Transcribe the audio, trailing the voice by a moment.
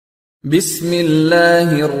بسم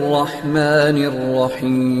الله الرحمن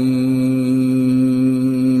الرحيم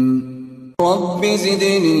رب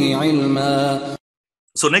زدني علما.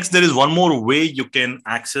 So next, there is one more way you can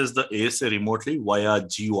access the ASA remotely via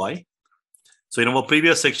GUI. So in our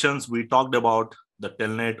previous sections, we talked about the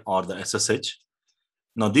Telnet or the SSH.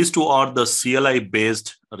 Now, these two are the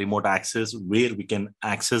CLI-based remote access where we can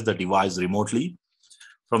access the device remotely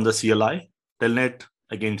from the CLI. Telnet,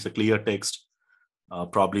 again, it's a clear text.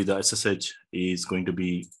 Probably the SSH is going to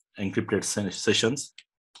be encrypted sessions.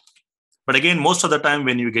 But again, most of the time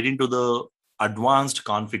when you get into the advanced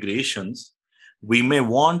configurations, we may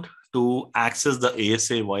want to access the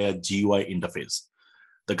ASA via GUI interface,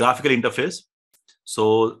 the graphical interface.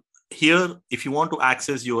 So here, if you want to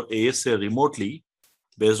access your ASA remotely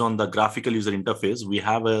based on the graphical user interface, we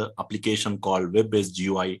have an application called web-based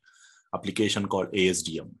GUI application called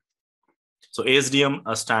ASDM. So ASDM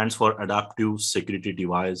stands for Adaptive Security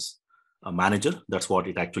Device Manager. That's what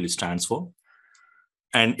it actually stands for.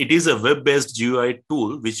 And it is a web-based GUI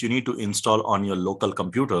tool which you need to install on your local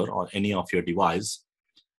computer or any of your device.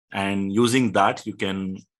 And using that, you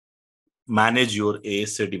can manage your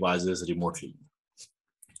ASA devices remotely.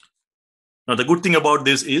 Now, the good thing about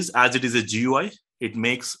this is, as it is a GUI, it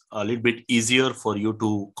makes a little bit easier for you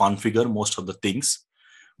to configure most of the things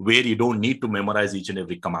where you don't need to memorize each and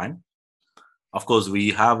every command. Of course,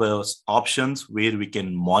 we have options where we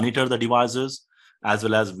can monitor the devices, as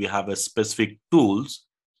well as we have a specific tools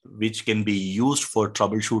which can be used for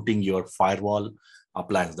troubleshooting your firewall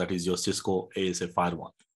appliance, that is your Cisco ASA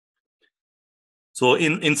firewall. So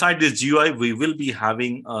inside this GUI, we will be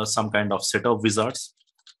having some kind of setup wizards.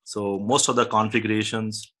 So most of the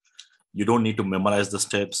configurations, you don't need to memorize the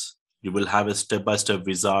steps. You will have a step-by-step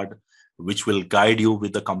wizard which will guide you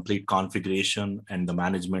with the complete configuration and the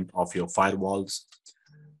management of your firewalls.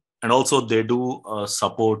 And also they do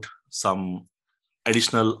support some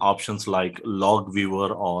additional options like log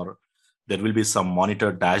viewer, or there will be some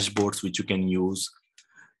monitor dashboards which you can use.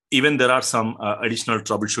 Even there are some additional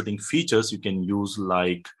troubleshooting features you can use,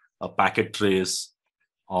 like a packet trace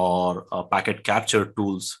or a packet capture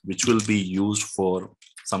tools, which will be used for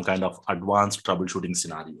some kind of advanced troubleshooting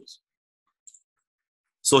scenarios.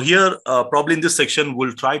 So here, probably in this section,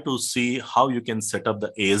 we'll try to see how you can set up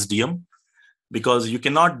the ASDM, because you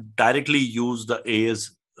cannot directly use the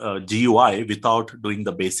GUI without doing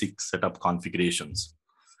the basic setup configurations.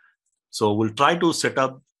 So we'll try to set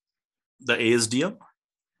up the ASDM,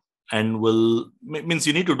 and means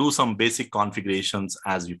you need to do some basic configurations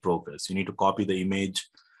as we progress. You need to copy the image.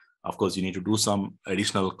 Of course, you need to do some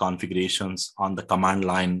additional configurations on the command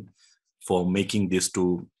line for making this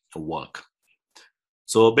to work.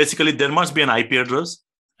 So basically, there must be an IP address,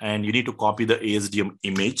 and you need to copy the ASDM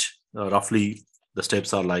image. Roughly, the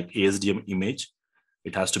steps are like ASDM image.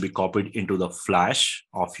 It has to be copied into the flash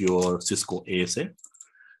of your Cisco ASA.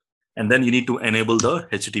 And then you need to enable the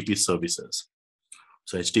HTTP services.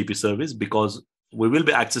 So HTTP service, because we will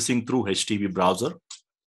be accessing through HTTP browser.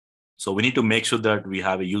 So we need to make sure that we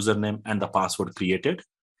have a username and the password created.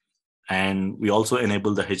 And we also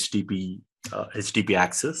enable the HTTP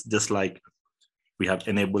access, just like we have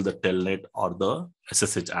enabled the Telnet or the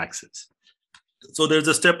SSH access. So there's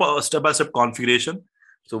a step-by-step configuration.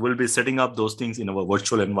 So we'll be setting up those things in our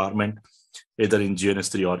virtual environment, either in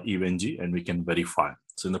GNS3 or EVNG, and we can verify.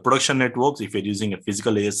 So in the production networks, if you're using a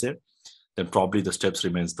physical ASA, then probably the steps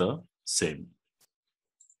remains the same.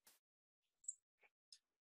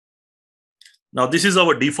 Now, this is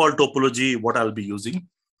our default topology, what I'll be using.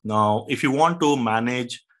 Now, if you want to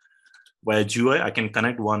manage via GUI, I can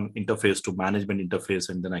connect one interface to management interface,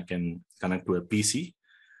 and then I can connect to a PC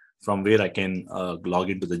from where I can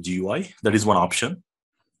log into the GUI. That is one option.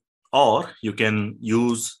 Or you can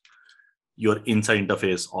use your inside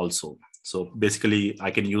interface also. So basically,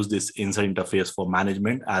 I can use this inside interface for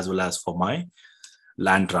management as well as for my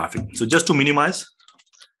LAN traffic. So just to minimize,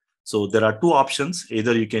 so there are two options.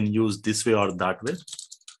 Either you can use this way or that way.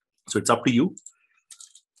 So it's up to you.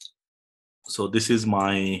 So this is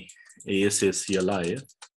my ASA CLI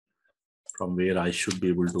from where I should be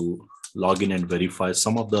able to log in and verify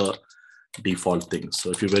some of the default things. So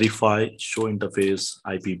if you verify show interface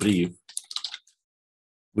IP brief,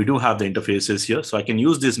 we do have the interfaces here. So I can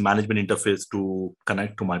use this management interface to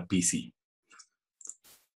connect to my PC.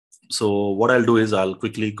 So what I'll do is I'll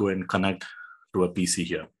quickly go and connect to a PC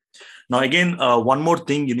here. Now, again, one more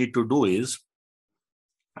thing you need to do is,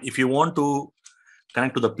 if you want to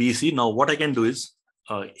connect to the PC, now what I can do is,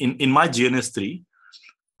 in my GNS3,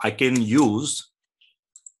 I can use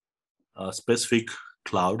a specific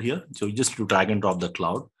cloud here. So you just to drag and drop the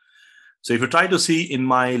cloud. So if you try to see in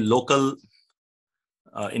my local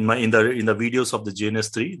in the videos of the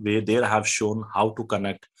JNS3, where they have shown how to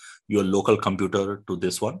connect your local computer to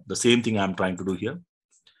this one. The same thing I'm trying to do here.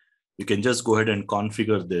 You can just go ahead and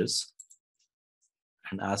configure this.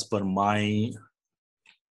 And as per my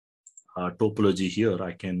topology here,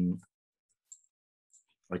 I can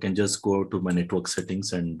just go to my network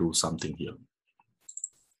settings and do something here.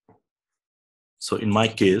 So in my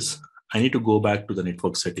case, I need to go back to the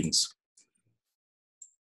network settings.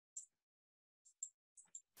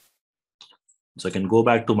 So I can go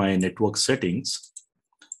back to my network settings.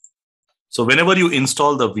 So whenever you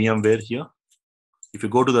install the VMware here, if you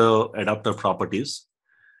go to the adapter properties,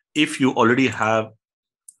 if you already have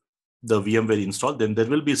the VMware installed, then there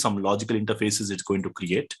will be some logical interfaces it's going to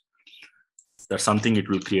create. That's something it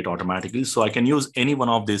will create automatically. So I can use any one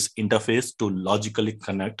of these interface to logically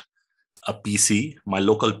connect a PC, my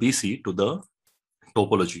local PC, to the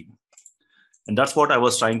topology. And that's what I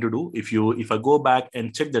was trying to do. If I go back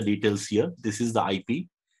and check the details here, this is the IP.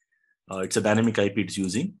 It's a dynamic IP it's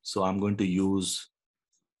using. So I'm going to use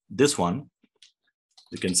this one.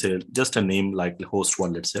 You can say just a name like host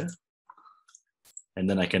one, let's say. And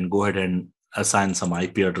then I can go ahead and assign some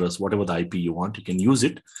IP address, whatever the IP you want, you can use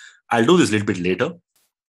it. I'll do this a little bit later.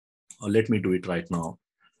 Or let me do it right now.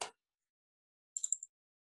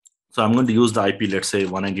 So I'm going to use the IP, let's say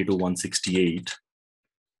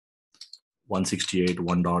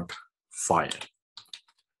 192.168.1.5.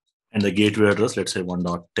 And the gateway address, let's say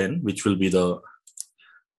 1.10, which will be the,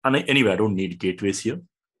 and anyway, I don't need gateways here,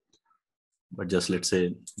 but just let's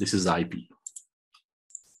say this is the IP.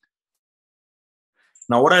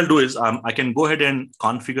 Now what I'll do is I can go ahead and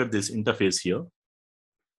configure this interface here,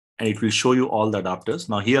 and it will show you all the adapters.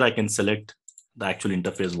 Now here I can select the actual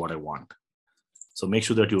interface what I want. So make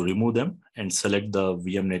sure that you remove them and select the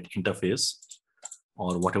VMnet interface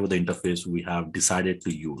or whatever the interface we have decided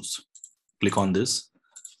to use. Click on this,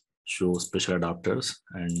 show special adapters,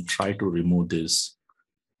 and try to remove these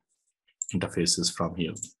interfaces from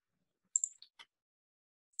here.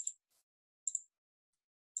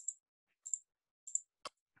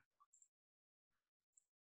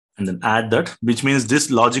 And then add that, which means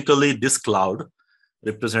this logically, this cloud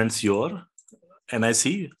represents your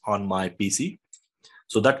NIC on my PC.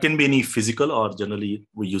 So that can be any physical, or generally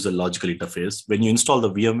we use a logical interface. When you install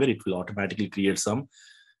the VMware, it will automatically create some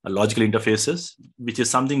logical interfaces, which is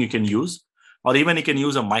something you can use, or even you can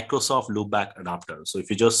use a Microsoft loopback adapter. So if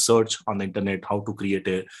you just search on the internet how to create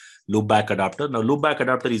a loopback adapter. Now loopback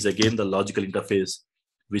adapter is again the logical interface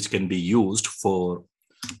which can be used for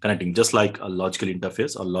connecting, just like a logical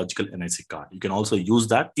interface or logical NIC card. You can also use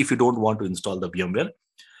that if you don't want to install the VMware.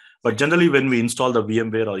 But generally, when we install the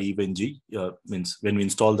VMware or EVNG, means when we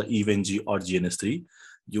install the EVNG or GNS3,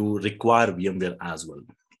 you require VMware as well.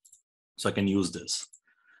 So I can use this.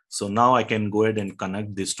 So now I can go ahead and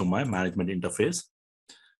connect this to my management interface,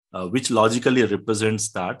 which logically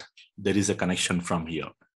represents that there is a connection from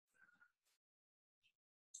here.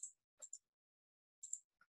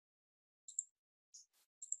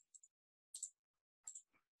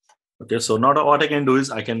 Okay, so now what I can do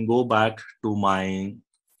is I can go back to my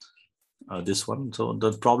this one. So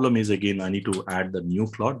the problem is, again, I need to add the new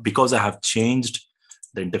cloud because I have changed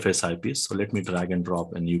the interface IPs. So let me drag and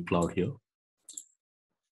drop a new cloud here.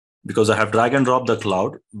 Because I have drag and drop the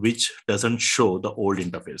cloud, which doesn't show the old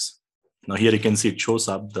interface. Now here you can see it shows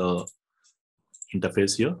up the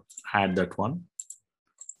interface here, add that one.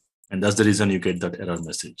 And that's the reason you get that error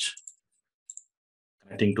message.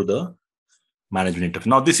 Connecting to the management interface.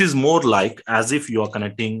 Now this is more like as if you are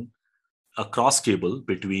connecting a cross cable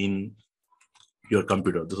between your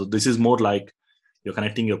computer. So this is more like you're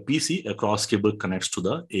connecting your PC, a cross cable connects to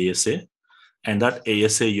the ASA, and that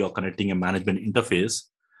ASA you're connecting a management interface.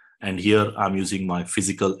 And here I'm using my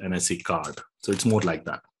physical NIC card. So it's more like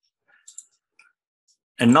that.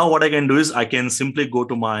 And now what I can do is I can simply go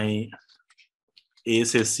to my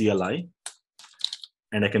ASA CLI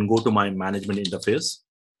and I can go to my management interface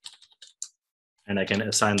and I can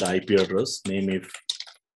assign the IP address, name if,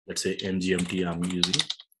 let's say NGMT I'm using.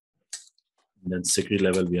 And then security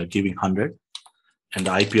level, we are giving 100 and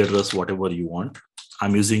the IP address, whatever you want.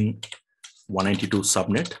 I'm using 192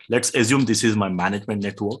 subnet. Let's assume this is my management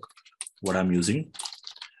network, what I'm using.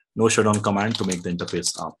 No shutdown command to make the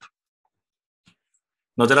interface up.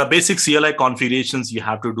 Now there are basic CLI configurations you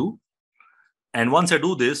have to do. And once I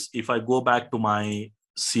do this, if I go back to my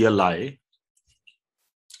CLI,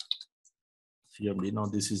 CMD, now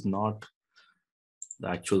this is not the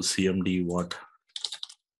actual CMD what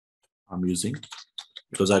I'm using,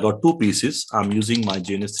 because I got two pieces. I'm using my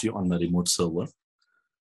JNS3 on my remote server.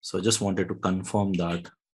 So I just wanted to confirm that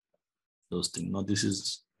those things. Now this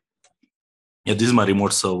is Yeah, this is my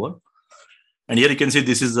remote server. And here you can see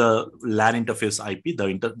this is the LAN interface IP, the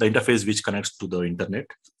interface which connects to the internet.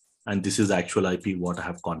 And this is the actual IP what I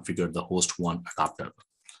have configured, the host 1 adapter.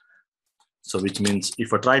 So which means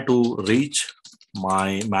if I try to reach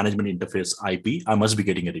my management interface IP, I must be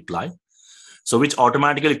getting a reply. So which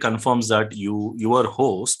automatically confirms that your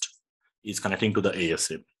host is connecting to the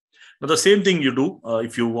ASA. Now the same thing you do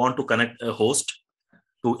if you want to connect a host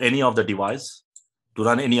to any of the device to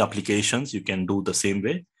run any applications, you can do the same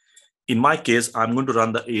way. In my case, I'm going to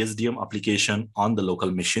run the ASDM application on the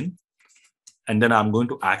local machine, and then I'm going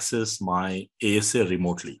to access my ASA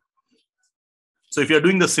remotely. So if you're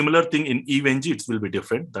doing the similar thing in EVNG, it will be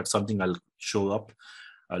different. That's something I'll show up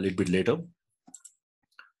a little bit later.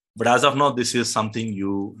 But as of now, this is something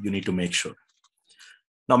you need to make sure.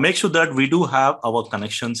 Now make sure that we do have our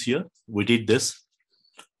connections here. We did this.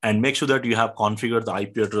 And make sure that you have configured the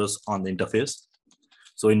IP address on the interface.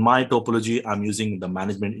 So in my topology, I'm using the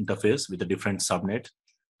management interface with a different subnet.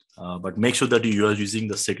 But make sure that you are using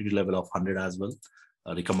the security level of 100 as well,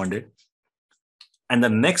 recommended. And the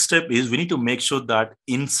next step is we need to make sure that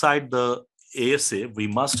inside the ASA, we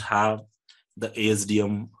must have the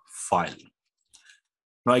ASDM file.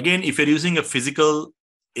 Now, again, if you're using a physical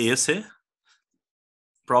ASA,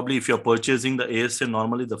 probably if you're purchasing the ASA,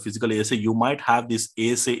 normally the physical ASA, you might have this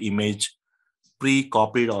ASA image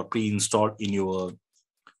pre-copied or pre-installed in your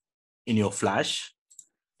flash.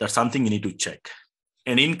 That's something you need to check.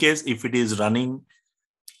 And in case if it is running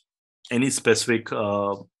any specific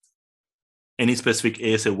ASA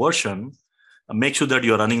version, make sure that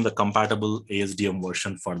you're running the compatible ASDM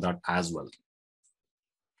version for that as well.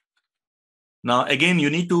 Now, again,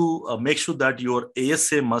 you need to make sure that your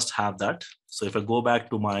ASA must have that. So if I go back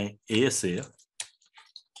to my ASA, if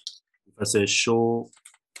I say show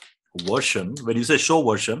version, when you say show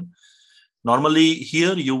version, normally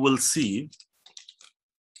here you will see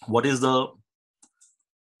what is the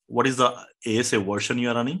ASA version you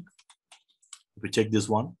are running. If we check this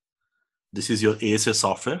one, this is your ASA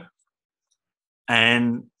software.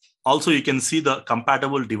 And also you can see the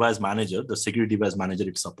compatible device manager, the security device manager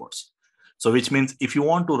it supports. So which means if you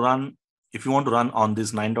want to run on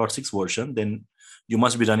this 9.6 version, then you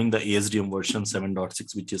must be running the ASDM version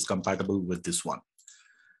 7.6, which is compatible with this one.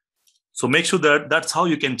 So make sure that that's how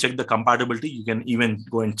you can check the compatibility. You can even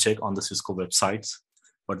go and check on the Cisco websites.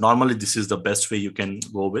 But normally this is the best way you can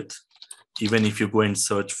go with. Even if you go and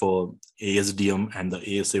search for ASDM and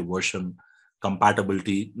the ASA version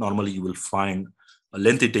compatibility, normally you will find a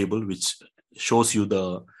lengthy table which shows you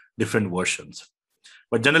the different versions.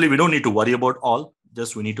 But generally, we don't need to worry about all.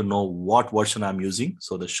 Just we need to know what version I'm using.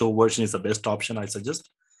 So the show version is the best option, I suggest.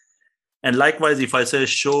 And likewise, if I say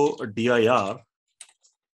show dir,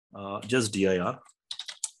 just dir,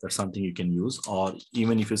 that's something you can use. Or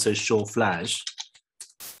even if you say show flash,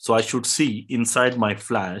 so I should see inside my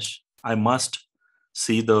flash, I must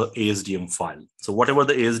see the ASDM file. So whatever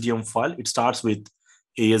the ASDM file, it starts with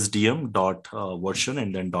asdm.version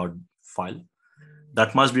and then .file.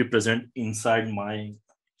 That must be present inside my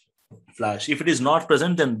flash. If it is not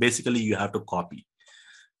present, then basically you have to copy.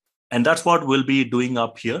 And that's what we'll be doing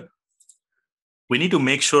up here. We need to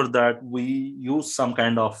make sure that we use some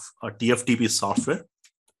kind of a TFTP software,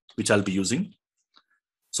 which I'll be using.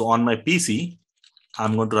 So on my PC,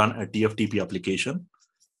 I'm going to run a TFTP application.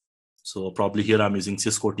 So probably here I'm using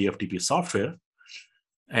Cisco TFTP software.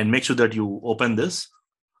 And make sure that you open this.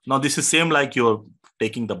 Now this is same like you're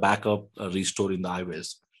taking the backup restore in the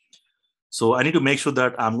iOS. So I need to make sure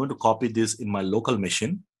that I'm going to copy this in my local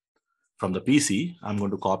machine from the PC. I'm going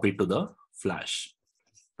to copy it to the flash,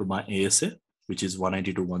 to my ASA, which is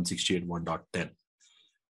 192.168.1.10.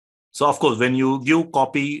 So of course, when you give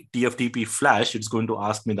copy TFTP flash, it's going to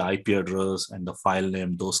ask me the IP address and the file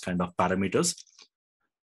name, those kind of parameters.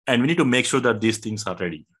 And we need to make sure that these things are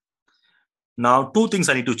ready. Now, two things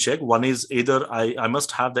I need to check. One is either I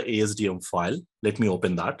must have the ASDM file. Let me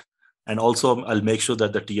open that. And also I'll make sure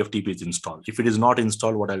that the TFTP is installed. If it is not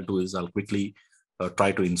installed, what I'll do is I'll quickly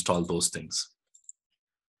try to install those things.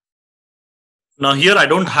 Now here I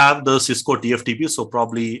don't have the Cisco TFTP, so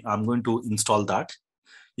probably I'm going to install that.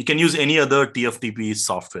 You can use any other TFTP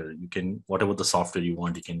software. You can, whatever the software you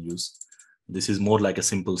want, you can use. This is more like a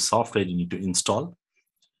simple software you need to install.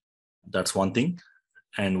 That's one thing.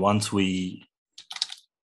 And once we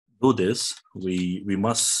do this, we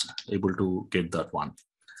must able to get that one.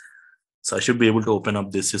 So I should be able to open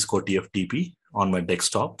up this Cisco TFTP on my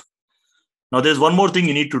desktop. Now there's one more thing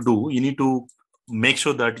you need to do. You need to make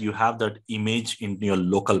sure that you have that image in your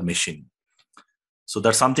local machine. So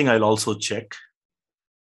that's something I'll also check.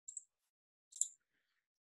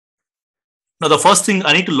 Now the first thing,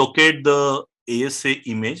 I need to locate the ASA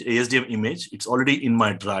image, ASDM image. It's already in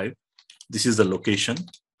my drive. This is the location,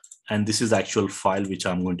 and this is the actual file which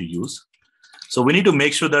I'm going to use. So we need to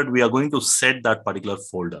make sure that we are going to set that particular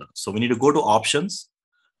folder. So we need to go to options.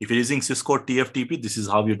 If you're using Cisco TFTP, this is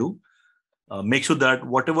how you do. Make sure that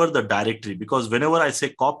whatever the directory, because whenever I say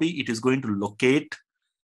copy, it is going to locate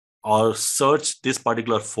or search this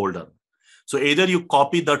particular folder. So either you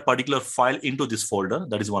copy that particular file into this folder,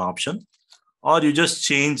 that is one option, or you just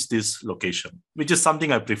change this location, which is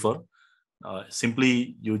something I prefer.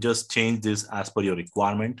 Simply, you just change this as per your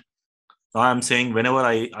requirement. Now I'm saying whenever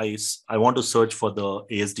I want to search for the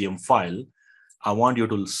ASDM file, I want you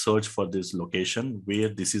to search for this location where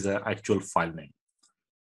this is an actual file name.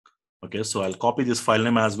 Okay, so I'll copy this file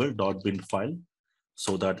name as well, .bin file,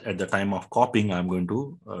 so that at the time of copying, I'm going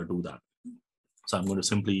to do that. So I'm going to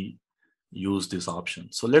simply use this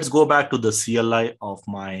option. So let's go back to the CLI of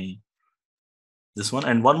this one.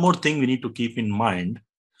 And one more thing we need to keep in mind,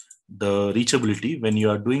 the reachability. When you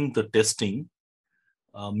are doing the testing,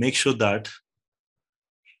 make sure that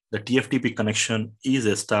the TFTP connection is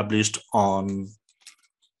established on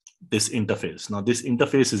this interface. Now this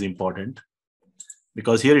interface is important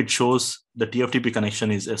because here it shows the TFTP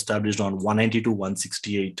connection is established on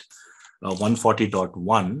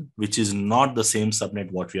 192.168.140.1, which is not the same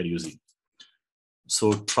subnet what we are using.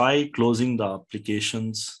 So try closing the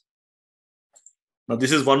applications. Now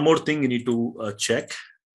this is one more thing you need to check.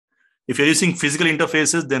 If you're using physical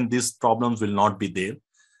interfaces, then these problems will not be there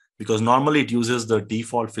because normally it uses the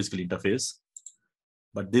default physical interface,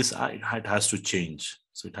 but this it has to change.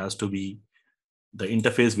 So it has to be the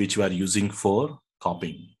interface which we are using for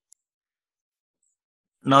copying.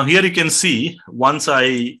 Now here you can see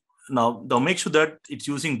now make sure that it's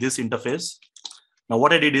using this interface. Now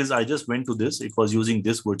what I did is I just went to this. It was using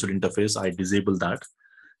this virtual interface. I disabled that.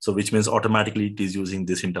 So which means automatically it is using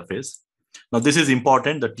this interface. Now this is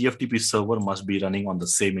important. The TFTP server must be running on the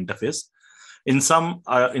same interface. In some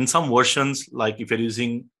versions, like if you're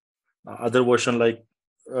using other version like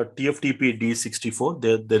TFTP D64,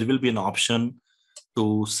 there will be an option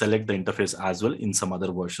to select the interface as well in some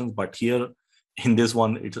other versions. But here in this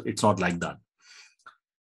one, it's not like that.